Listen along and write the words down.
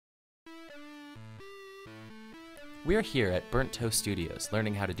We're here at Burnt Toast Studios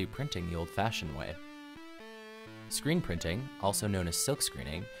learning how to do printing the old-fashioned way. Screen printing, also known as silk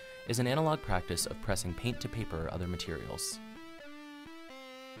screening, is an analog practice of pressing paint to paper or other materials.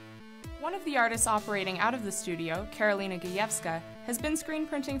 One of the artists operating out of the studio, Karolina Gajewska, has been screen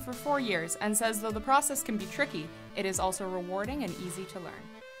printing for 4 years and says though the process can be tricky, it is also rewarding and easy to learn.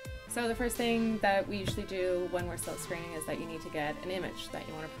 So the first thing that we usually do when we're silk screening is that you need to get an image that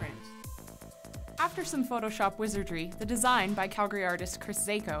you want to print. After some Photoshop wizardry, the design by Calgary artist Chris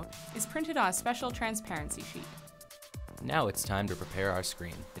Zako is printed on a special transparency sheet. Now it's time to prepare our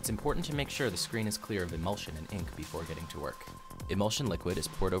screen. It's important to make sure the screen is clear of emulsion and ink before getting to work. Emulsion liquid is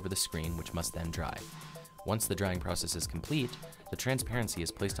poured over the screen, which must then dry. Once the drying process is complete, the transparency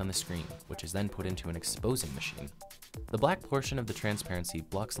is placed on the screen, which is then put into an exposing machine. The black portion of the transparency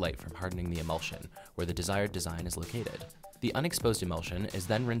blocks light from hardening the emulsion, where the desired design is located. The unexposed emulsion is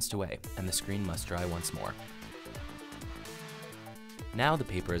then rinsed away, and the screen must dry once more. Now the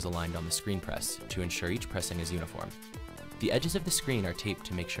paper is aligned on the screen press to ensure each pressing is uniform. The edges of the screen are taped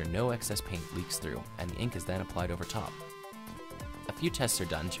to make sure no excess paint leaks through, and the ink is then applied over top. A few tests are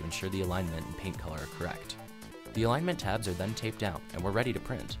done to ensure the alignment and paint color are correct. The alignment tabs are then taped down, and we're ready to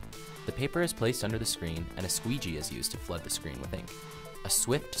print. The paper is placed under the screen, and a squeegee is used to flood the screen with ink. A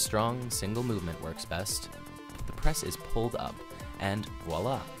swift, strong, single movement works best. The press is pulled up, and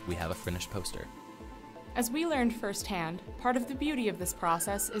voila, we have a finished poster. As we learned firsthand, part of the beauty of this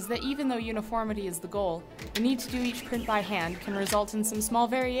process is that even though uniformity is the goal, the need to do each print by hand can result in some small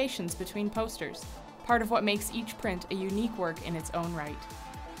variations between posters, part of what makes each print a unique work in its own right.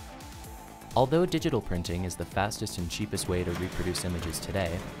 Although digital printing is the fastest and cheapest way to reproduce images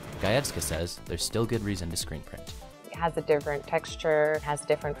today, Gajewska says there's still good reason to screen print. It has a different texture, has a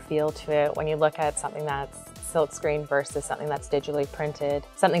different feel to it. When you look at something that's silk screen versus something that's digitally printed,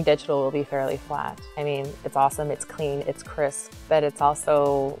 something digital will be fairly flat. I mean, it's awesome, it's clean, it's crisp, but it's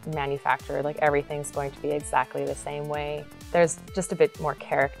also manufactured. Like everything's going to be exactly the same way. There's just a bit more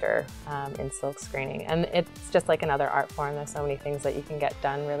character in silk screening, and it's just like another art form. There's so many things that you can get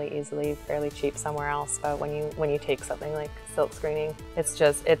done really easily, fairly cheap somewhere else, but when you take something like silk screening,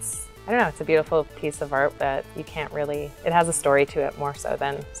 I don't know, it's a beautiful piece of art that you can't really, it has a story to it more so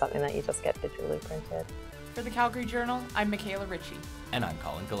than something that you just get digitally printed. For the Calgary Journal, I'm Michaela Ritchie. And I'm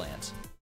Colin Gallant.